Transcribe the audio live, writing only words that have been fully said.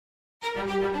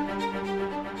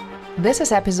This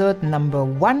is episode number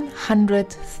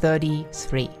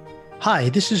 133. Hi,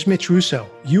 this is Mitch Russo.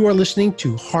 You are listening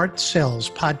to Heart Sells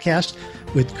podcast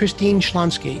with Christine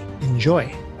Schlonsky.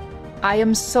 Enjoy. I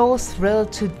am so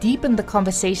thrilled to deepen the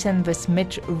conversation with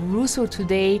Mitch Russo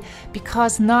today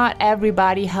because not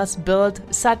everybody has built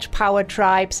such power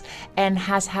tribes and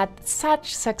has had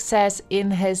such success in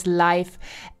his life.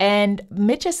 And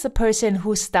Mitch is the person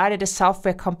who started a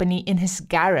software company in his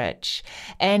garage.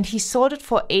 And he sold it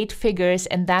for 8 figures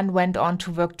and then went on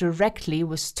to work directly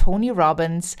with Tony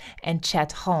Robbins and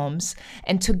Chet Holmes.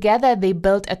 And together they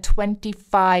built a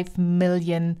 $25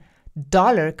 million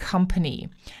company.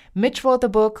 Mitch wrote a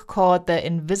book called The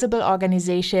Invisible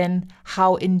Organization: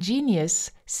 How Ingenious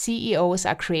CEOs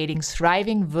Are Creating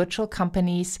Thriving Virtual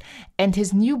Companies, and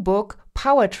his new book,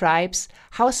 Power Tribes: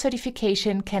 How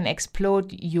Certification Can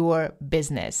Explode Your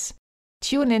Business.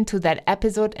 Tune into that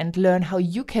episode and learn how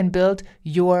you can build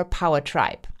your power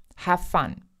tribe. Have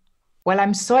fun. Well,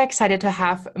 I'm so excited to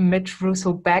have Mitch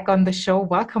Russo back on the show.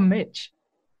 Welcome, Mitch.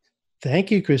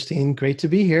 Thank you, Christine. Great to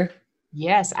be here.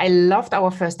 Yes, I loved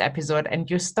our first episode and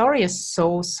your story is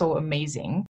so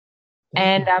amazing.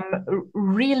 And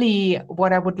really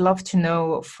what I would love to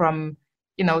know from,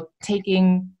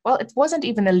 taking, well, it wasn't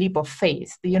even a leap of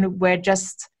faith. We're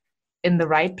just in the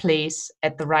right place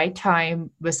at the right time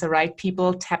with the right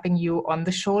people tapping you on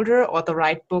the shoulder or the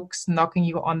right books knocking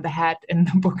you on the head in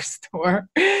the bookstore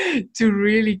to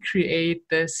really create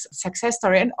this success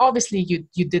story. And obviously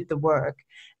you did the work.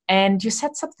 And you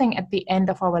said something at the end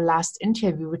of our last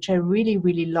interview, which I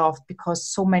really loved because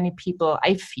so many people,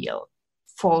 I feel,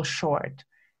 fall short.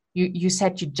 You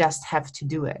said you just have to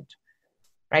do it,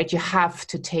 right? You have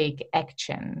to take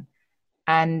action.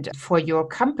 And for your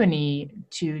company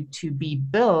to be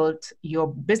built,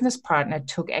 your business partner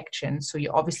took action. So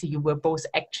you were both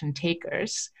action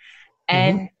takers.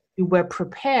 And you were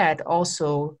prepared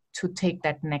also to take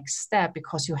that next step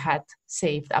because you had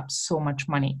saved up so much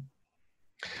money.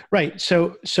 Right.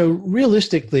 So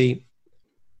realistically,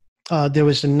 there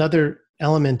was another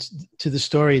element to the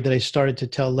story that I started to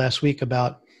tell last week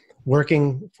about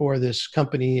working for this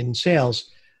company in sales.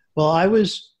 Well, I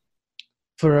was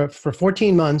for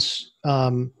 14 months,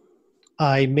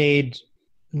 I made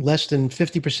less than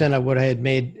 50% of what I had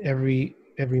made every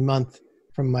month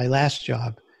from my last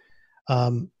job.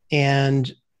 But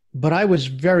I was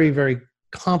very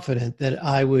confident that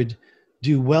I would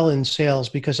do well in sales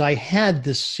because I had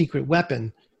this secret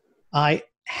weapon. I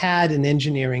had an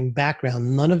engineering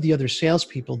background. None of the other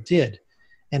salespeople did.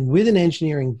 And with an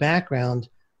engineering background,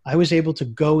 I was able to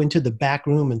go into the back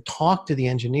room and talk to the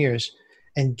engineers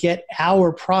and get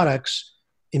our products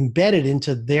embedded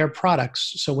into their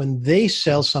products. So when they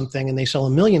sell something and they sell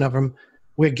 1 million of them,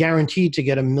 we're guaranteed to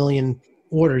get 1 million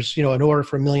orders, an order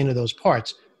for 1 million of those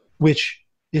parts, which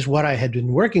is what I had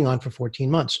been working on for 14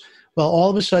 months. Well, all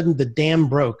of a sudden the dam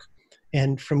broke.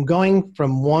 And from going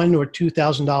from $1,000 or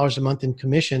 $2,000 a month in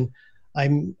commission, I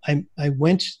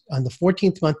went on the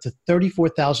 14th month to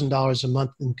 $34,000 a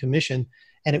month in commission,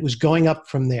 and it was going up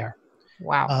from there.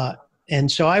 Wow.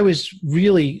 And so I was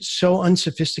really so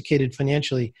unsophisticated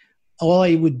financially. All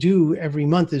I would do every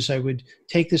month is I would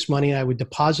take this money and I would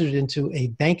deposit it into a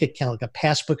bank account, like a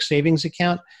passbook savings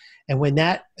account. And when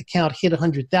that account hit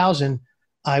 100,000,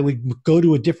 I would go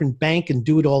to a different bank and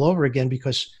do it all over again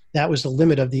because that was the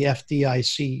limit of the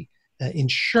FDIC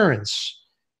insurance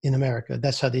in America.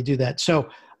 That's how they do that. So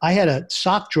I had a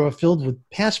sock drawer filled with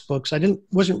passbooks.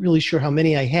 Wasn't really sure how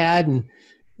many I had. And,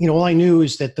 all I knew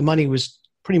is that the money was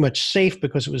pretty much safe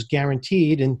because it was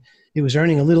guaranteed and it was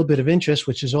earning a little bit of interest,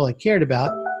 which is all I cared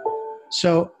about.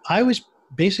 So I was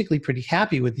basically pretty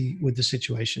happy with the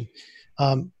situation.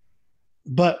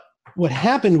 But what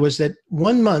happened was that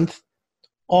one month,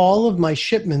 all of my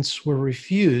shipments were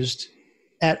refused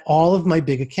at all of my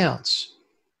big accounts.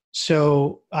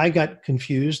 So I got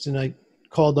confused and I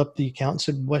called up the account and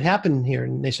said, what happened here?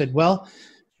 And they said, well,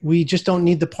 we just don't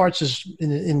need the parts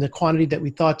in the quantity that we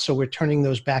thought, so we're turning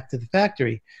those back to the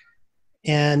factory.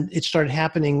 And it started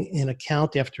happening in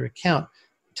account after account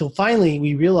till finally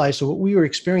we realized that what we were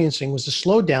experiencing was a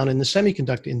slowdown in the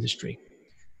semiconductor industry.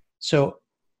 So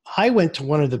I went to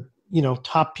one of the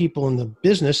top people in the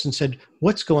business and said,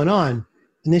 what's going on?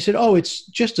 And they said, oh, it's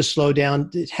just a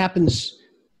slowdown. It happens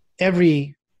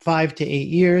every 5 to 8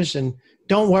 years. And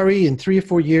don't worry, in 3 or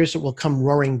 4 years, it will come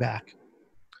roaring back.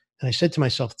 And I said to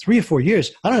myself, 3 or 4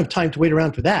 years? I don't have time to wait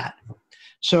around for that.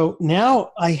 So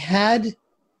now I had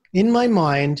in my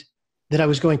mind that I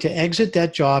was going to exit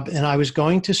that job and I was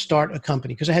going to start a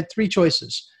company because I had 3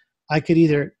 choices. I could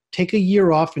either take a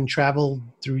year off and travel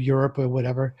through Europe or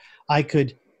whatever. I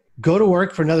could go to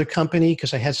work for another company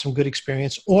because I had some good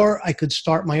experience, or I could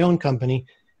start my own company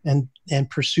and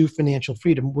pursue financial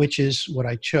freedom, which is what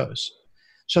I chose.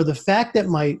 So the fact that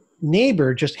my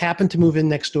neighbor just happened to move in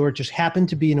next door, just happened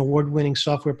to be an award-winning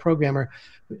software programmer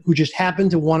who just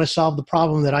happened to want to solve the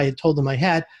problem that I had told them I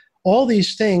had, all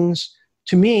these things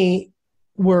to me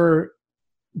were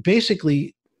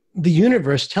basically the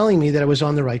universe telling me that I was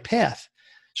on the right path.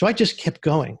 So I just kept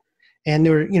going. And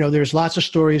there's lots of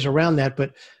stories around that,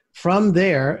 but from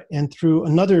there and through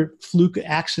another fluke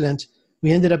accident,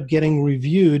 we ended up getting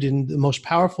reviewed in the most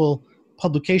powerful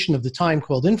publication of the time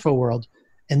called InfoWorld.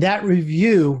 And that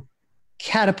review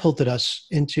catapulted us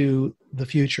into the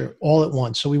future all at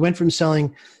once. So we went from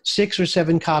selling 6 or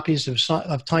 7 copies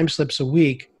of time slips a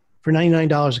week for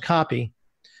 $99 a copy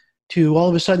to all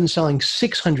of a sudden selling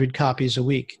 600 copies a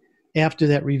week after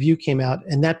that review came out.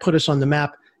 And that put us on the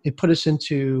map. It put us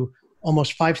into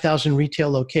almost 5,000 retail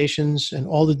locations, and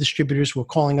all the distributors were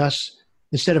calling us.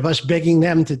 Instead of us begging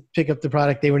them to pick up the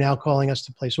product, they were now calling us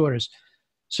to place orders.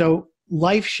 So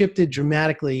life shifted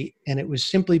dramatically, and it was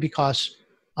simply because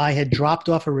I had dropped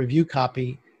off a review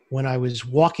copy when I was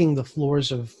walking the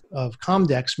floors of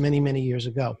Comdex many, many years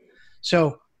ago.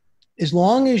 So as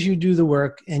long as you do the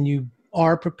work and you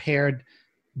are prepared,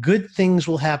 good things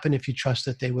will happen if you trust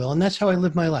that they will. And that's how I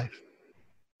live my life.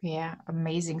 Yeah,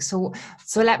 amazing. So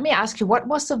let me ask you, what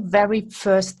was the very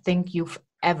first thing you've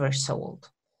ever sold?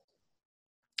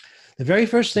 The very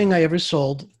first thing I ever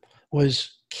sold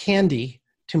was candy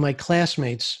to my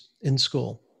classmates in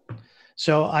school.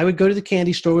 So I would go to the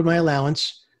candy store with my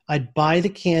allowance. I'd buy the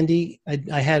candy.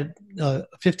 I had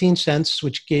 15 cents,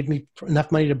 which gave me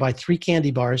enough money to buy 3 candy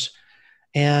bars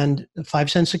and 5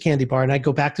 cents a candy bar. And I'd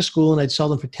go back to school and I'd sell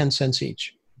them for 10 cents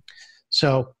each.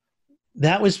 So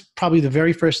that was probably the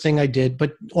very first thing I did.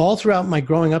 But all throughout my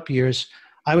growing up years,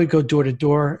 I would go door to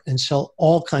door and sell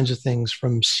all kinds of things,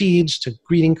 from seeds to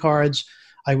greeting cards.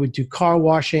 I would do car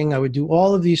washing. I would do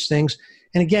all of these things.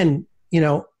 And again,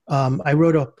 I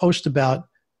wrote a post about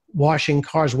washing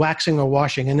cars, waxing or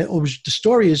washing. And the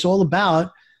story is all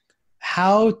about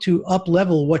how to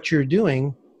up-level what you're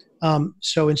doing.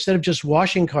 So instead of just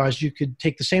washing cars, you could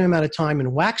take the same amount of time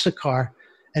and wax a car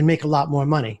and make a lot more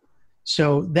money.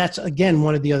 So that's, again,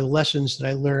 one of the other lessons that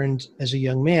I learned as a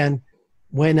young man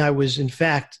when I was, in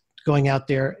fact, going out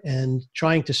there and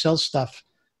trying to sell stuff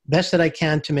best that I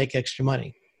can to make extra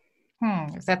money.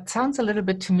 That sounds a little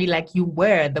bit to me like you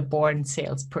were the born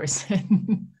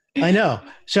salesperson. I know.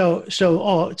 So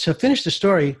to finish the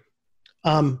story,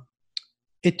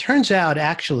 it turns out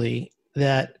actually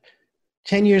that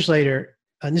 10 years later,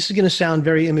 and this is going to sound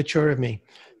very immature of me,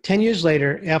 10 years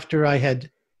later, after I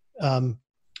had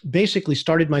basically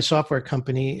started my software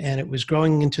company and it was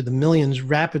growing into the millions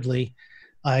rapidly,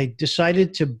 I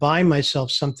decided to buy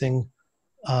myself something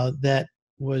that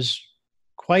was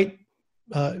quite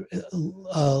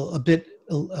a bit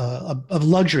of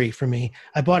luxury for me.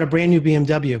 I bought a brand new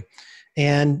BMW.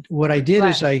 And what I did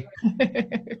is I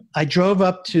drove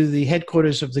up to the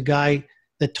headquarters of the guy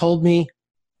that told me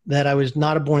that I was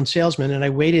not a born salesman, and I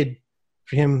waited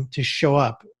for him to show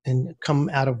up and come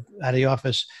out of the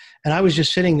office. And I was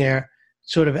just sitting there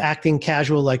sort of acting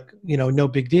casual, like, no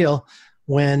big deal,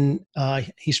 when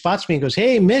he spots me and goes,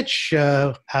 "Hey, Mitch,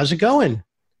 how's it going?"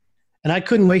 And I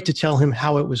couldn't wait to tell him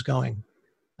how it was going.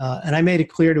 And I made it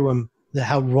clear to him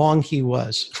how wrong he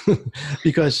was.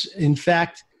 Because, in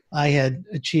fact, I had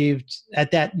achieved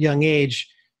at that young age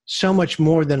so much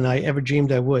more than I ever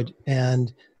dreamed I would.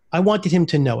 And I wanted him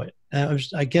to know it.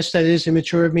 I guess that is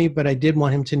immature of me, but I did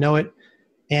want him to know it.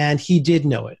 And he did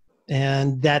know it.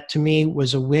 And that, to me,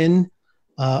 was a win.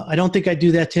 I don't think I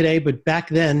do that today, but back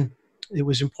then, it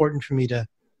was important for me to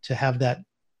have that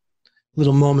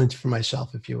little moment for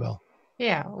myself, if you will.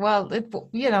 Yeah, well,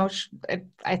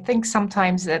 I think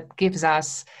sometimes that gives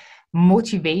us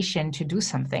motivation to do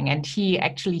something. And he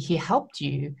helped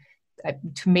you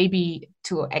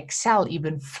to excel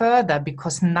even further,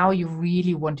 because now you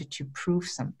really wanted to prove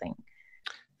something.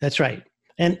 That's right.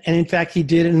 And in fact, he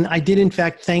did. And I did, in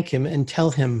fact, thank him and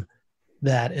tell him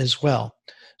that as well.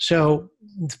 So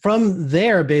from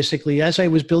there, basically, as I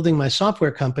was building my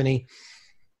software company,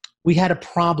 we had a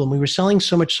problem. We were selling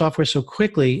so much software so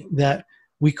quickly that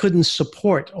we couldn't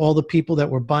support all the people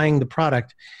that were buying the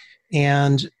product.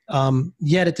 And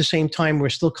yet at the same time, we're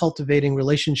still cultivating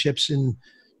relationships in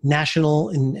national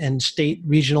and state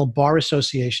regional bar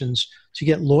associations to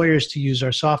get lawyers to use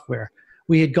our software.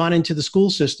 We had gone into the school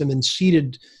system and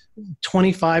seeded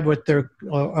 25 or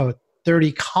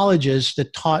 30 colleges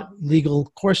that taught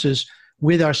legal courses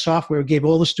with our software. We gave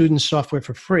all the students software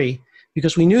for free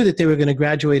because we knew that they were going to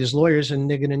graduate as lawyers and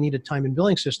they're going to need a time and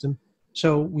billing system.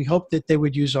 So we hoped that they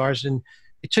would use ours, and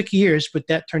it took years, but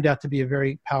that turned out to be a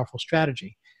very powerful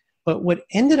strategy. But what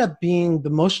ended up being the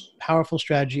most powerful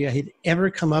strategy I had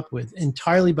ever come up with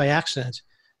entirely by accident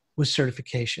was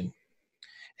certification.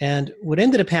 And what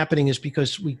ended up happening is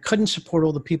because we couldn't support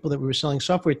all the people that we were selling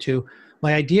software to,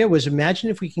 my idea was imagine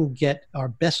if we can get our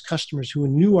best customers who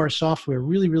knew our software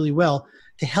really, really well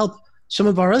to help some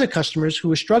of our other customers who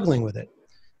were struggling with it.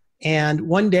 And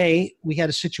one day we had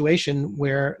a situation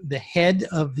where the head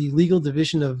of the legal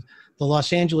division of the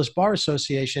Los Angeles Bar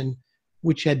Association,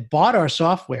 which had bought our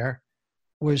software,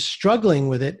 was struggling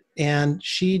with it. And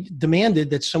she demanded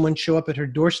that someone show up at her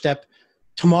doorstep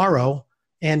tomorrow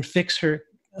and fix her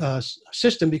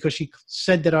system because she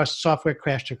said that our software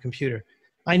crashed her computer.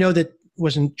 I know that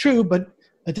wasn't true, but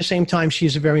at the same time,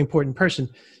 she's a very important person.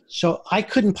 So I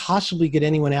couldn't possibly get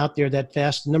anyone out there that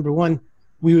fast. Number one,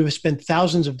 we would have spent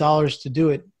thousands of dollars to do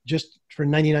it just for a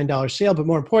 $99 sale. But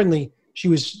more importantly, she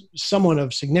was someone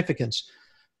of significance.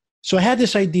 So I had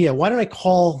this idea. Why don't I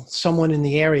call someone in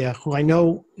the area who I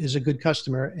know is a good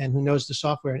customer and who knows the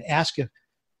software and ask if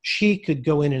she could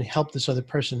go in and help this other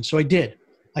person? So I did.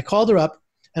 I called her up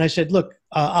and I said, look,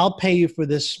 I'll pay you for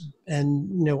this.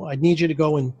 And I need you to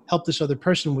go and help this other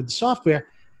person with the software.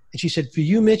 And she said, for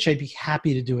you, Mitch, I'd be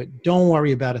happy to do it. Don't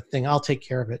worry about a thing. I'll take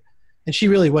care of it. And she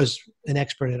really was an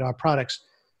expert at our products.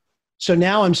 So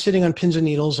now I'm sitting on pins and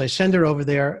needles. I send her over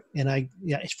there and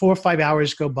 4 or 5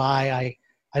 hours go by.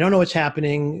 I don't know what's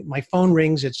happening. My phone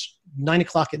rings. It's 9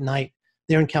 o'clock at night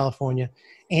there in California.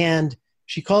 And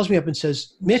she calls me up and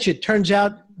says, Mitch, it turns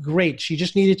out great. She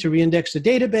just needed to reindex the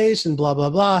database and blah, blah,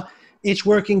 blah. It's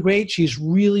working great. She's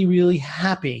really, really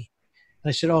happy. And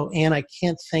I said, oh, Ann, I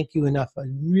can't thank you enough. I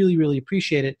really, really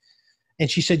appreciate it. And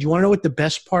she said, you want to know what the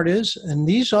best part is? And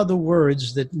these are the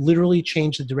words that literally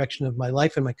changed the direction of my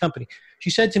life and my company. She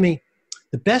said to me,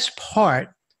 the best part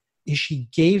is she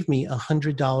gave me a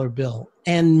 $100 bill.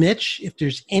 And Mitch, if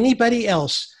there's anybody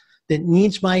else that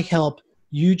needs my help,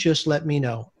 you just let me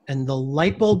know. And the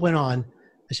light bulb went on.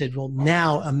 I said, well,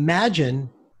 now imagine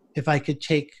if I could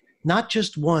take not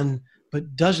just one,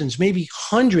 but dozens, maybe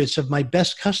hundreds of my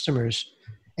best customers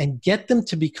and get them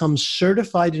to become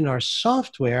certified in our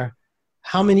software,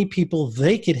 how many people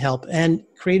they could help and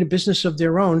create a business of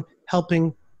their own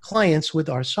helping clients with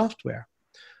our software.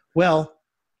 Well,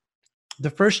 the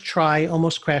first try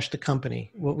almost crashed the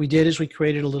company. What we did is we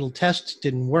created a little test,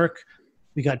 didn't work.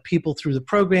 We got people through the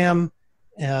program.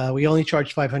 We only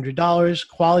charged $500.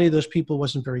 Quality of those people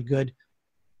wasn't very good.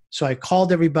 So I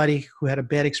called everybody who had a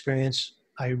bad experience.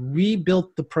 I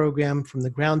rebuilt the program from the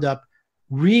ground up,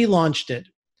 relaunched it,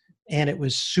 and it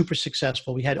was super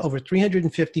successful. We had over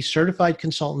 350 certified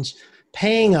consultants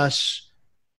paying us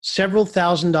several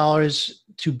 $1,000s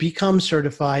to become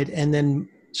certified, and then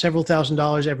several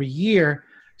 $1,000s every year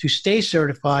to stay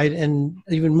certified, and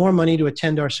even more money to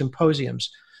attend our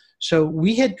symposiums. So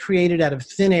we had created out of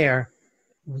thin air,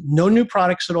 no new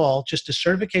products at all, just a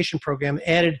certification program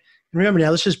added. Remember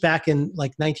now, this is back in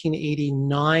like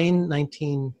 1989,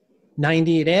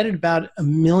 1990. It added about $1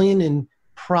 million in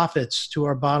profits to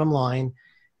our bottom line.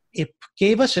 It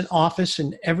gave us an office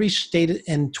in every state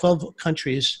and 12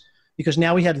 countries because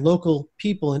now we had local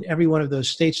people in every one of those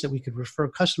states that we could refer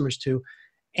customers to.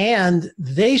 And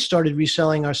they started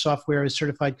reselling our software as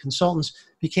certified consultants,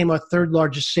 became our third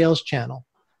largest sales channel.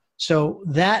 So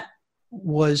that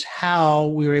was how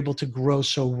we were able to grow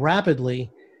so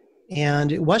rapidly.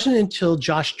 And it wasn't until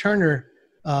Josh Turner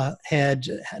and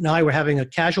I were having a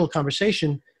casual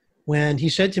conversation when he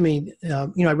said to me,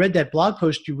 I read that blog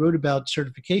post you wrote about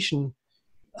certification.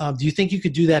 Do you think you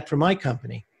could do that for my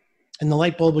company? And the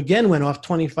light bulb again went off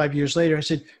 25 years later. I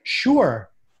said, sure,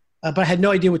 but I had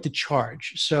no idea what to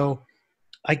charge. So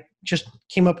I just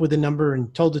came up with a number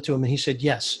and told it to him, and he said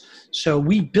yes. So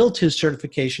we built his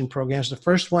certification programs. The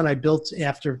first one I built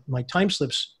after my time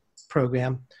slips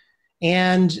program.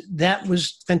 And that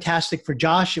was fantastic for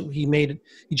Josh. He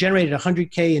generated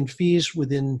 $100K in fees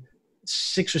within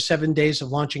 6 or 7 days of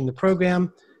launching the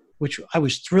program, which I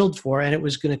was thrilled for, and it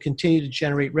was going to continue to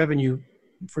generate revenue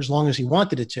for as long as he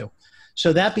wanted it to.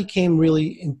 So that became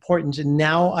really important. And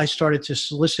now I started to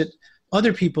solicit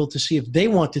other people to see if they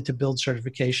wanted to build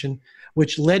certification,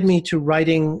 which led me to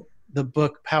writing the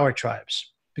book Power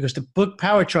Tribes, because the book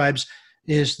Power Tribes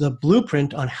is the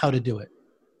blueprint on how to do it.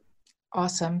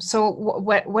 Awesome. So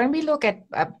when we look at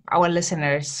our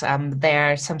listeners,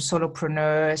 they're some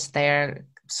solopreneurs, they're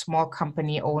small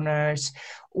company owners.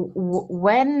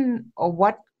 When or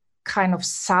what kind of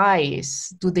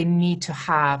size do they need to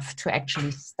have to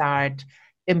actually start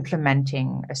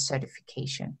implementing a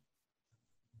certification?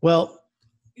 Well,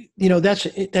 that's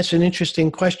an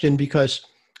interesting question because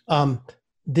Um,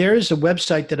 there's a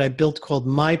website that I built called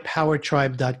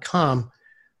mypowertribe.com,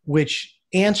 which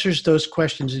answers those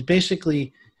questions. It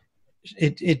basically,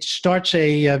 it starts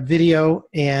a video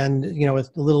and, a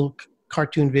little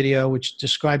cartoon video which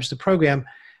describes the program.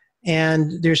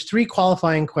 And there's 3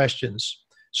 qualifying questions.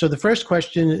 So the first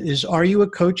question is, are you a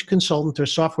coach, consultant, or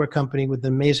software company with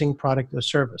an amazing product or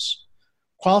service?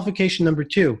 Qualification number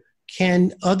 2,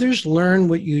 can others learn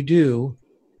what you do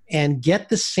and get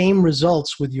the same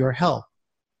results with your help?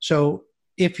 So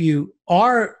if you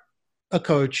are a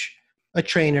coach, a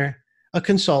trainer, a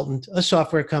consultant, a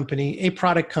software company, a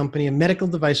product company, a medical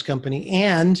device company,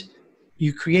 and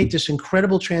you create this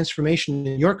incredible transformation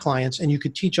in your clients and you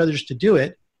could teach others to do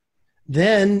it,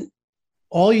 then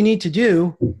all you need to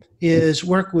do is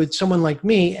work with someone like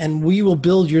me and we will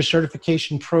build your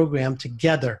certification program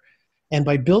together. And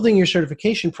by building your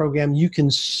certification program, you can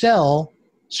sell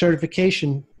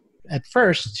certification at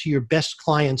first to your best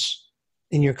clients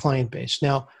in your client base.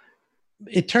 Now,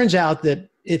 it turns out that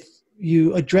if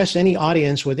you address any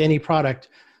audience with any product,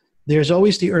 there's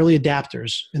always the early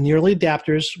adapters. And the early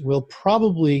adapters will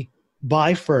probably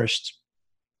buy first.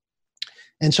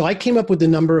 And so I came up with the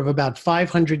number of about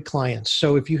 500 clients.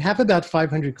 So if you have about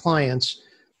 500 clients,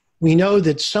 we know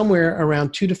that somewhere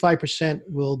around 2 to 5%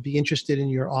 will be interested in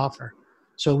your offer.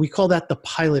 So we call that the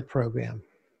pilot program.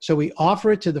 So we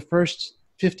offer it to the first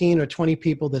 15 or 20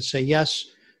 people that say yes.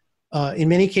 In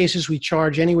many cases, we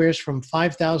charge anywhere from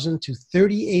 $5,000 to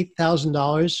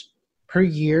 $38,000 per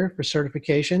year for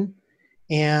certification.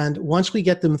 And once we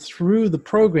get them through the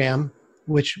program,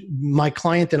 which my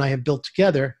client and I have built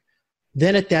together,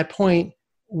 then at that point,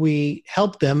 we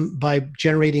help them by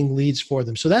generating leads for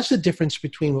them. So that's the difference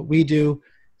between what we do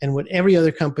and what every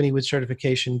other company with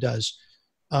certification does.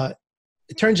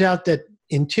 It turns out that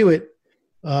Intuit,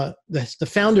 the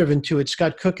founder of Intuit,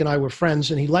 Scott Cook, and I were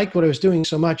friends, and he liked what I was doing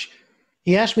so much,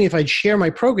 he asked me if I'd share my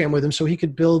program with him so he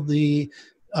could build the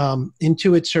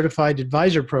Intuit Certified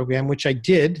Advisor program, which I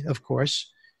did, of course.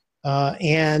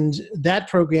 And that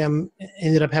program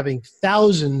ended up having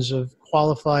thousands of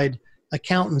qualified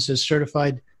accountants as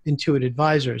certified Intuit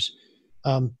advisors.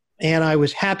 And I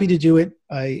was happy to do it.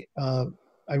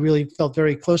 I really felt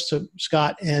very close to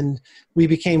Scott, and we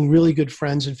became really good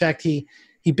friends. In fact, he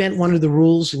bent one of the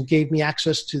rules and gave me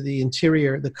access to the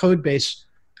interior, the code base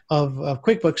of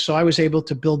QuickBooks. So I was able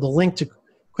to build a link to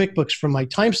QuickBooks from my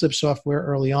TimeSlip software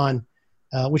early on,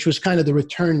 which was kind of the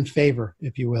return favor,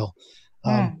 if you will.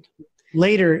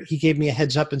 Later, he gave me a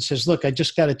heads up and says, look, I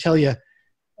just got to tell you,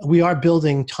 we are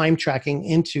building time tracking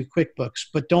into QuickBooks,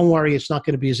 but don't worry, it's not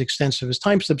going to be as extensive as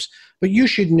TimeSlips, but you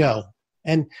should know.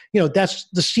 And, that's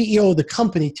the CEO of the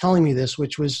company telling me this,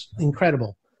 which was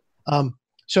incredible.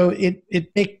 So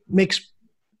it makes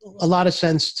a lot of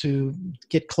sense to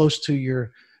get close to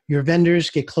your vendors,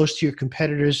 get close to your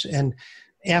competitors. And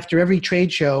after every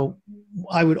trade show,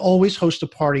 I would always host a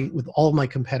party with all of my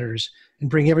competitors and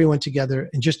bring everyone together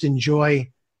and just enjoy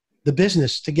the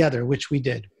business together, which we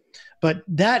did. But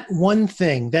that one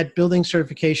thing, that building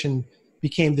certification,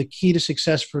 became the key to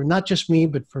success for not just me,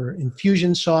 but for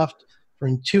Infusionsoft, for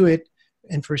Intuit,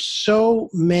 and for so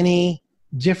many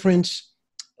different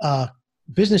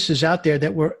businesses out there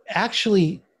that were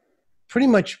actually pretty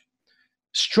much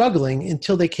struggling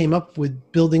until they came up with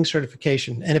building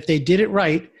certification. And if they did it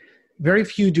right, very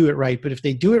few do it right, but if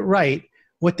they do it right,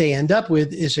 what they end up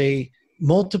with is a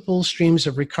multiple streams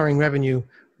of recurring revenue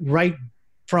right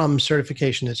from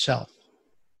certification itself.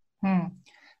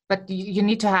 But you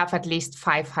need to have at least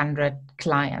 500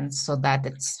 clients so that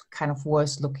it's kind of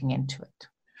worth looking into it.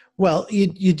 Well,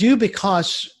 you do,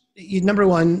 because number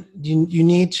one, you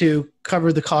need to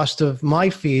cover the cost of my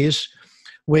fees,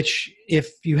 which if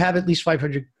you have at least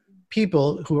 500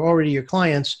 people who are already your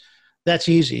clients, that's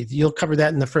easy. You'll cover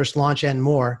that in the first launch and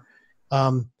more.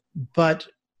 But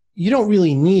you don't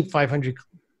really need 500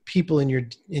 people in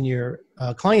your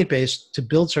client base to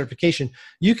build certification.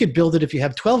 You could build it if you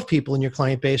have 12 people in your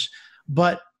client base,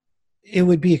 but it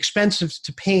would be expensive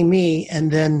to pay me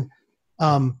and then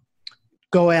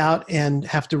go out and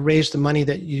have to raise the money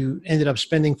that you ended up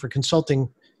spending for consulting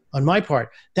on my part.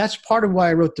 That's part of why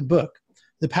I wrote the book.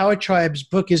 The Power Tribe's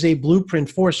book is a blueprint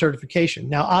for certification.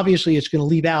 Now, obviously, it's going to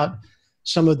leave out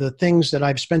some of the things that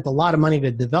I've spent a lot of money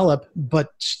to develop, but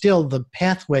still the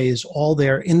pathway is all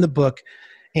there in the book.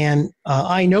 And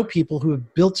I know people who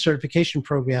have built certification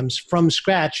programs from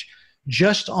scratch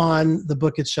just on the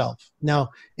book itself. Now,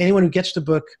 anyone who gets the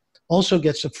book also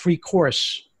gets a free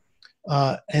course.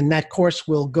 And that course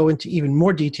will go into even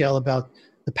more detail about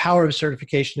the power of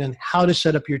certification and how to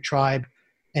set up your tribe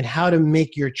and how to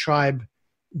make your tribe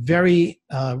very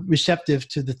receptive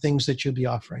to the things that you'll be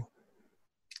offering.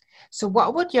 So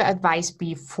what would your advice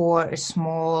be for a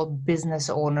small business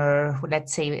owner who,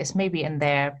 let's say, is maybe in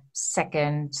their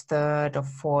second, third, or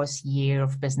fourth year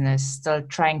of business, still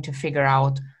trying to figure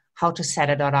out how to set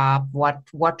it all up,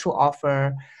 what to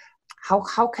offer?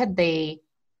 How can they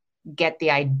get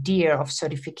the idea of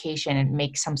certification and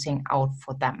make something out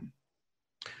for them?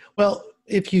 Well,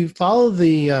 if you follow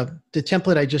the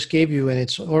template I just gave you, and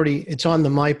it's on the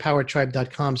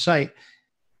mypowertribe.com site,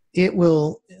 it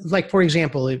will, like, for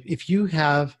example, if you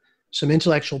have some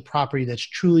intellectual property that's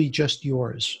truly just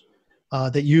yours,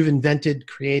 that you've invented,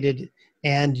 created,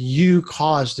 and you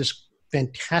caused this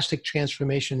fantastic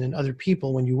transformation in other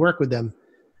people when you work with them,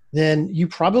 then you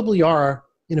probably are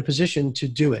in a position to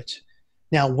do it.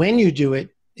 Now, when you do it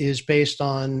is based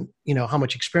on, how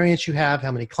much experience you have,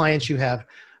 how many clients you have,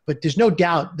 but there's no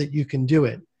doubt that you can do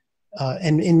it.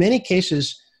 And in many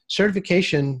cases,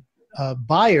 certification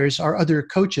buyers are other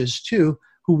coaches too,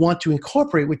 who want to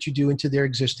incorporate what you do into their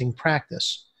existing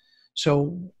practice.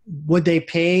 So would they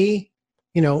pay,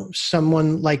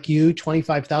 someone like you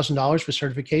 $25,000 for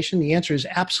certification? The answer is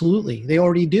absolutely. They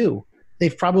already do.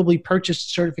 They've probably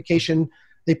purchased certification.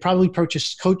 They probably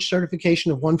purchased coach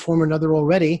certification of one form or another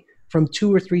already from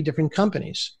 2 or 3 different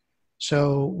companies.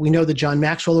 So we know the John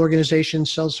Maxwell organization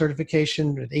sells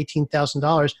certification at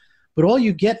 $18,000, but all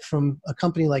you get from a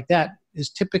company like that is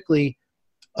typically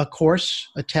a course,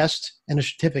 a test, and a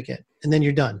certificate, and then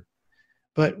you're done.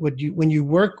 But when you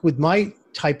work with my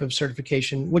type of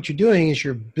certification, what you're doing is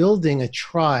you're building a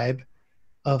tribe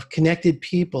of connected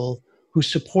people who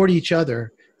support each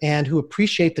other and who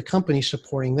appreciate the company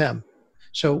supporting them.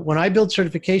 So when I build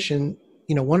certification,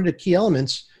 one of the key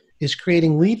elements is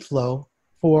creating lead flow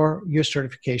for your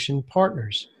certification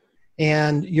partners.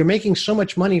 And you're making so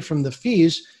much money from the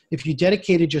fees. If you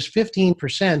dedicated just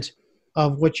 15%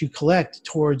 of what you collect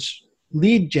towards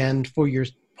lead gen for your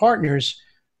partners,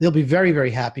 they'll be very,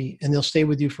 very happy, and they'll stay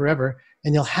with you forever,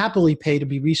 and they'll happily pay to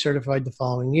be recertified the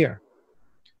following year.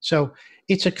 So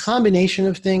it's a combination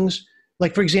of things.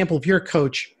 Like, for example, if you're a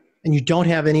coach and you don't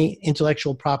have any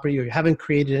intellectual property or you haven't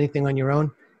created anything on your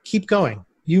own, keep going.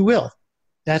 You will.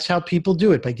 That's how people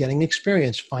do it, by getting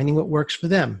experience, finding what works for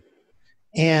them.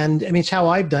 And it's how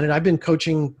I've done it. I've been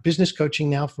business coaching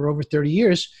now for over 30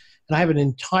 years, and I have an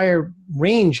entire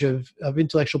range of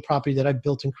intellectual property that I've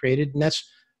built and created, and that's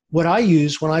what I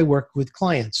use when I work with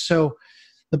clients. So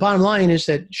the bottom line is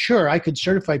that, sure, I could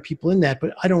certify people in that,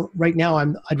 but I don't right now.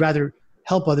 I'd rather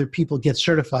help other people get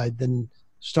certified than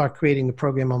start creating the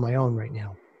program on my own right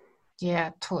now.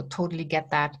 Yeah, totally get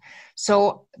that.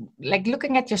 So, like,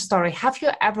 looking at your story, have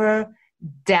you ever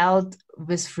dealt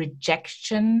with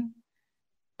rejection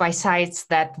besides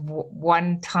that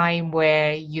one time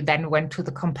where you then went to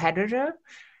the competitor?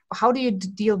 How do you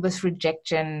deal with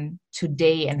rejection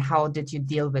today, and how did you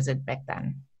deal with it back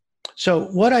then? So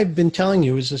what I've been telling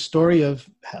you is a story of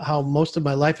how most of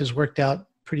my life has worked out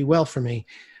pretty well for me.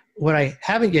 What I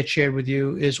haven't yet shared with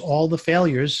you is all the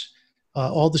failures,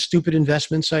 all the stupid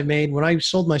investments I made. When I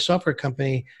sold my software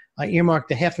company, I earmarked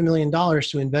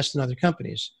 $500,000 to invest in other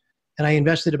companies. And I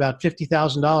invested about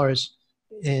 $50,000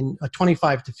 in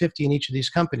 25 to 50 in each of these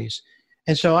companies.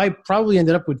 And so I probably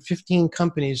ended up with 15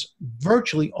 companies.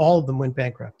 Virtually all of them went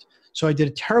bankrupt. So I did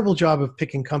a terrible job of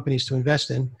picking companies to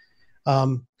invest in,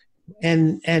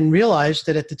 and realized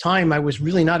that at the time I was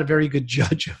really not a very good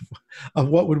judge of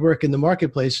what would work in the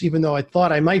marketplace, even though I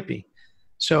thought I might be.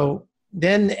 So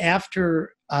then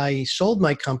after I sold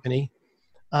my company,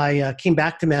 I came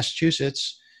back to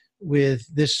Massachusetts with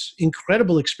this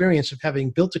incredible experience of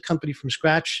having built a company from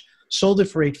scratch, sold it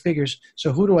for 8 figures.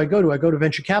 So who do I go to? I go to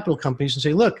venture capital companies and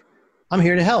say, look, I'm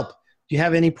here to help. Do you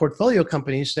have any portfolio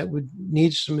companies that would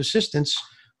need some assistance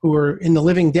who are in the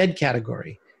living dead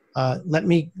category? Let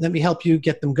me help you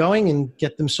get them going and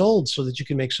get them sold so that you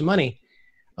can make some money.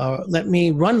 Let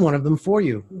me run one of them for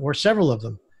you, or several of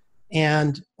them.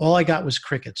 And all I got was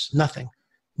crickets, nothing.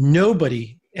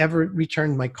 Nobody ever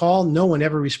returned my call. No one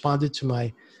ever responded to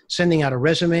my sending out a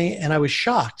resume, and I was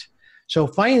shocked. So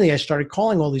finally, I started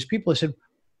calling all these people. I said,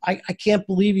 I can't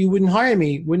believe you wouldn't hire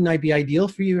me. Wouldn't I be ideal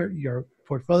for your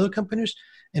portfolio companies?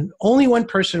 And only one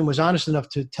person was honest enough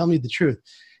to tell me the truth.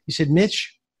 He said,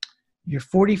 Mitch, you're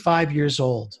 45 years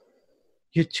old.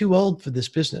 You're too old for this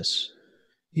business.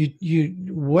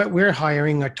 What we're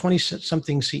hiring are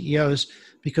 20-something CEOs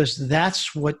because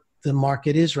that's what the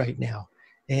market is right now.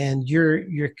 And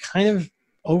you're kind of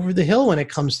over the hill when it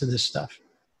comes to this stuff.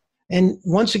 And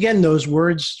once again, those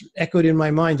words echoed in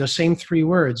my mind, those same 3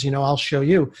 words, I'll show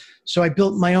you. So I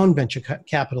built my own venture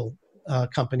capital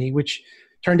company, which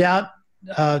turned out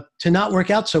to not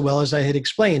work out so well as I had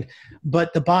explained.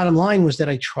 But the bottom line was that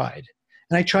I tried.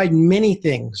 And I tried many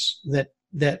things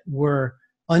that were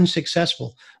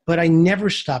unsuccessful, but I never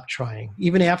stopped trying.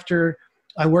 Even after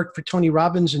I worked for Tony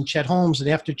Robbins and Chet Holmes, and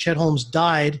after Chet Holmes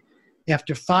died,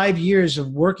 after 5 years of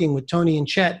working with Tony and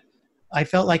Chet, I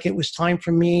felt like it was time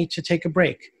for me to take a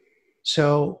break.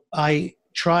 So I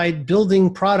tried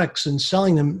building products and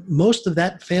selling them. Most of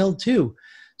that failed too.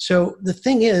 So the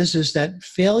thing is that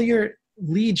failure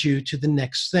leads you to the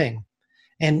next thing.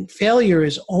 And failure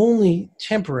is only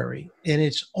temporary, and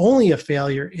it's only a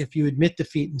failure if you admit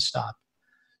defeat and stop.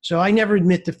 So I never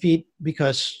admit defeat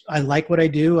because I like what I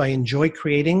do. I enjoy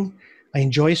creating. I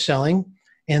enjoy selling.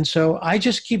 And so I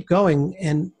just keep going.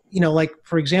 And, like,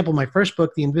 for example, my first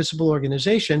book, The Invisible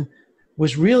Organization,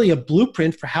 was really a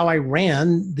blueprint for how I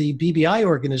ran the BBI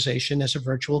organization as a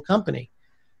virtual company.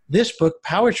 This book,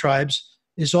 Power Tribes,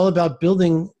 is all about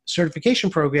building certification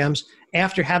programs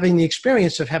after having the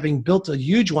experience of having built a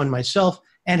huge one myself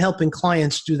and helping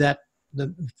clients do that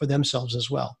for themselves as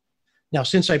well. Now,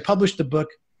 since I published the book,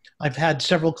 I've had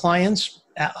several clients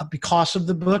because of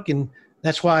the book, and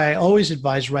that's why I always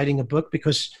advise writing a book,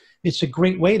 because it's a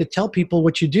great way to tell people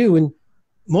what you do. And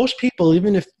most people,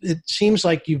 even if it seems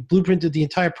like you've blueprinted the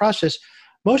entire process,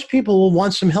 most people will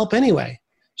want some help anyway.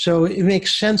 So it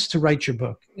makes sense to write your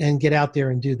book and get out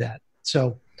there and do that.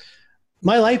 So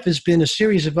my life has been a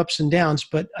series of ups and downs,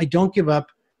 but I don't give up.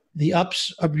 The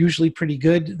ups are usually pretty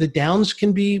good. The downs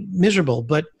can be miserable,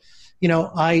 but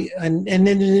and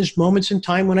then there's moments in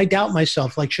time when I doubt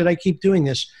myself, like, should I keep doing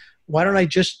this? Why don't I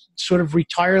just sort of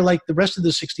retire like the rest of the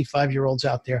 65-year-olds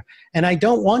out there? And I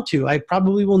don't want to. I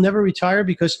probably will never retire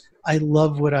because I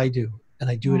love what I do, and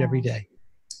I do it every day.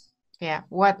 Yeah,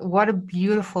 what a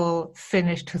beautiful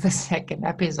finish to the second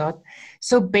episode.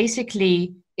 So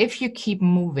basically, if you keep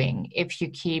moving, if you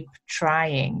keep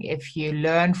trying, if you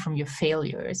learn from your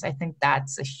failures, I think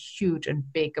that's a huge and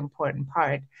big important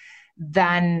part,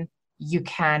 then you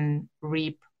can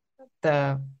reap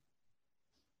the,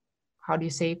 how do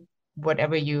you say,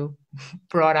 whatever you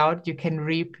brought out, you can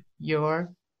reap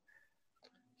your...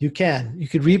 You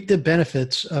could reap the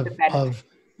benefits of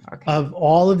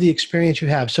all of the experience you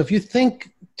have. So if you think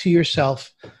to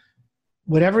yourself,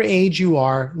 whatever age you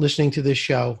are listening to this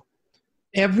show,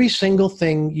 every single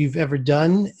thing you've ever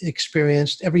done,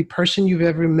 experienced, every person you've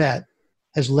ever met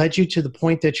has led you to the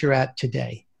point that you're at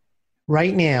today.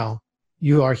 Right now,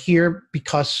 you are here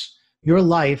because your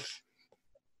life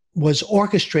was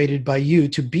orchestrated by you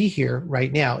to be here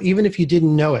right now, even if you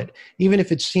didn't know it, even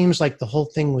if it seems like the whole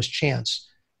thing was chance.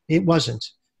 It wasn't.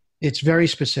 It's very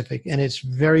specific and it's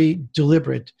very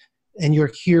deliberate, and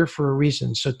you're here for a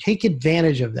reason. So take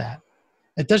advantage of that.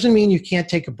 It doesn't mean you can't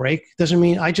take a break. It doesn't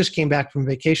mean I just came back from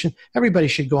vacation. Everybody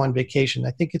should go on vacation.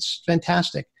 I think it's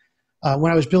fantastic.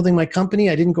 When I was building my company,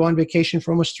 I didn't go on vacation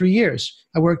for almost 3 years.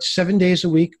 I worked 7 days a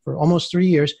week for almost 3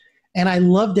 years, and I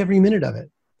loved every minute of it.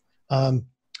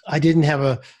 I didn't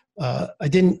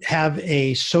have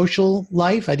a social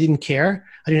life. I didn't care.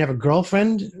 I didn't have a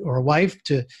girlfriend or a wife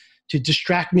to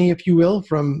distract me, if you will,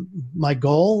 from my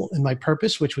goal and my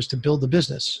purpose, which was to build a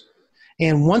business.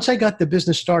 And once I got the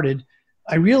business started,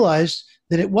 I realized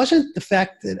that it wasn't the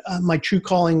fact that my true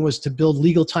calling was to build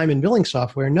legal time and billing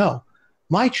software. No,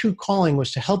 my true calling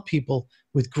was to help people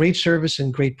with great service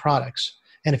and great products.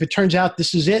 And if it turns out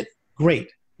this is it, great.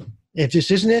 If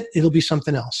this isn't it, it'll be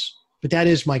something else. But that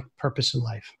is my purpose in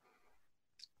life.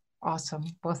 Awesome.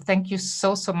 Well, thank you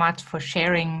so much for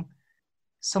sharing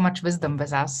so much wisdom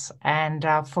with us, and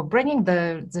for bringing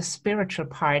the spiritual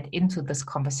part into this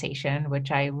conversation,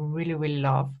 which I really, really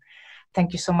love.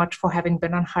 Thank you so much for having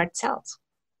been on Heart Sells.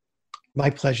 My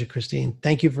pleasure, Christine.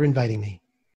 Thank you for inviting me.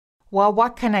 Well,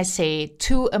 what can I say?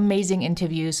 2 amazing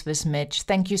interviews with Mitch.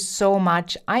 Thank you so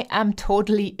much. I am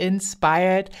totally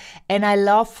inspired, and I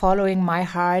love following my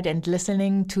heart and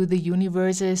listening to the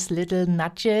universe's little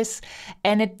nudges.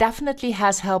 And it definitely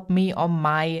has helped me on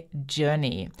my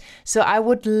journey. So I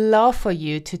would love for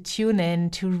you to tune in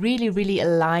to really, really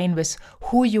align with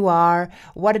who you are.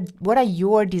 What are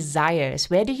your desires?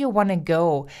 Where do you want to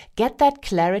go? Get that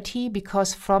clarity,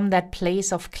 because from that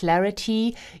place of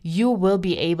clarity, you will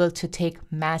be able to take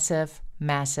massive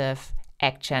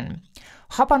action.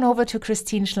 Hop on over to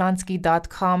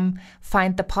christineschlonski.com,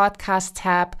 find the podcast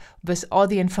tab with all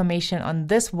the information on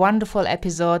this wonderful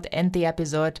episode and the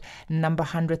episode number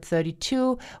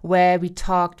 132, where we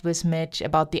talked with Mitch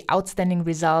about the outstanding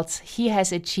results he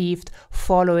has achieved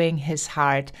following his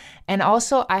heart. And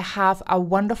also, I have a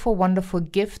wonderful, wonderful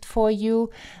gift for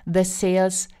you, the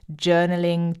Sales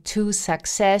Journaling to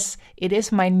Success. It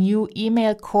is my new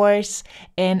email course,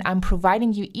 and I'm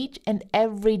providing you each and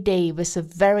every day with a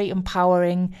very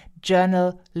empowering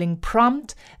journaling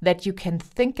prompt that you can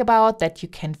think about, that you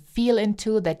can feel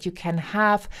into, that you can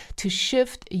have to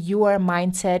shift your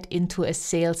mindset into a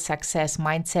sales success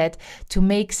mindset, to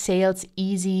make sales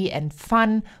easy and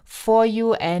fun for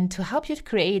you and to help you to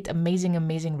create amazing,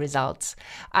 amazing results.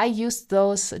 I used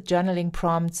those journaling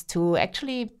prompts to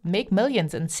actually make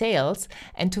millions in sales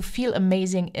and to feel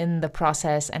amazing in the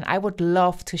process, and I would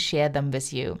love to share them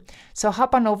with you. So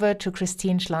hop on over to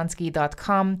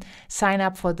christineschlonski.com, sign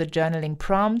up for the journaling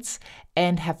prompts,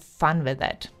 and have fun with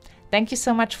it. Thank you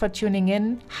so much for tuning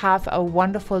in. Have a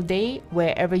wonderful day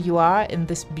wherever you are in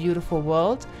this beautiful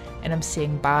world, and I'm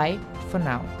saying bye for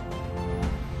now.